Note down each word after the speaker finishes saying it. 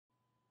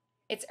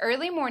It's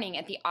early morning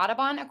at the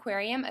Audubon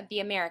Aquarium of the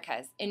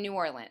Americas in New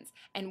Orleans,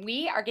 and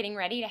we are getting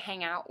ready to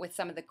hang out with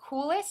some of the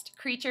coolest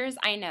creatures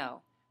I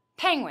know,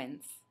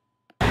 penguins.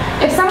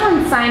 If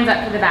someone signs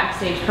up for the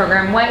Backstage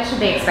program, what should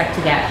they expect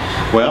to get?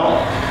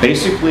 Well,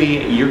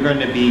 basically, you're going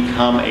to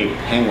become a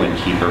penguin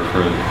keeper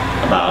for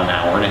about an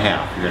hour and a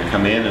half. You're going to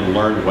come in and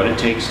learn what it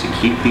takes to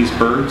keep these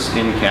birds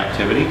in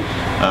captivity,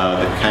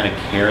 the kind of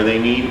care they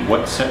need,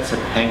 what sets a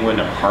penguin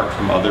apart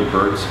from other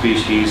bird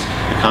species,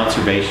 the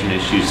conservation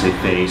issues they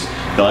face.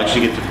 They'll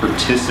actually get to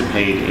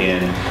participate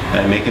in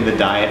making the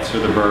diets for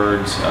the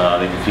birds.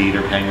 They can feed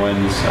our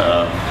penguins.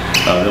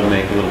 They'll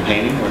make a little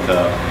painting with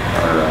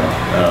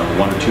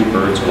one or two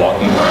birds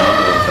walking around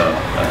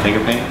with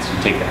finger paints. You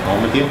take that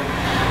home with you.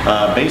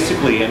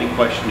 Basically, any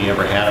question you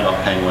ever had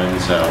about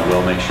penguins,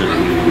 we'll make sure that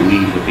you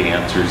leave with the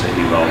answers that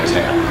you've always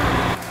had.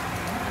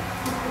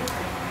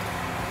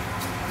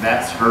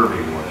 That's her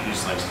reward. She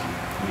just likes to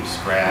be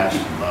scratched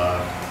and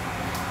loved.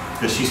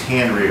 Because she's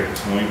hand-reared.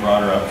 So when we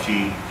brought her up,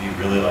 she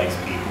really likes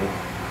people.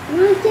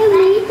 Why do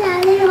they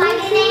have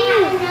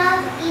a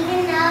nose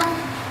even though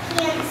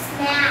they can't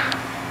smell?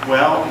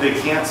 Well, they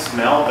can't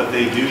smell, but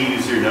they do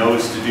use their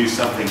nose to do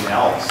something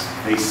else.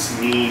 They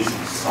sneeze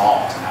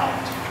salt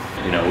out.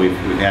 You know, we've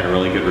had a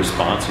really good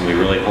response, and we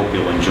really hope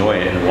you'll enjoy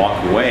it and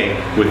walk away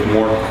with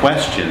more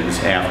questions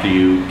after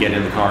you get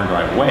in the car and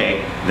drive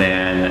away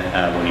than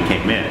when you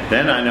came in.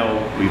 Then I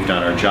know we've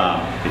done our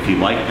job. If you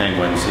like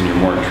penguins, and you're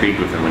more intrigued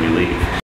with them when you leave.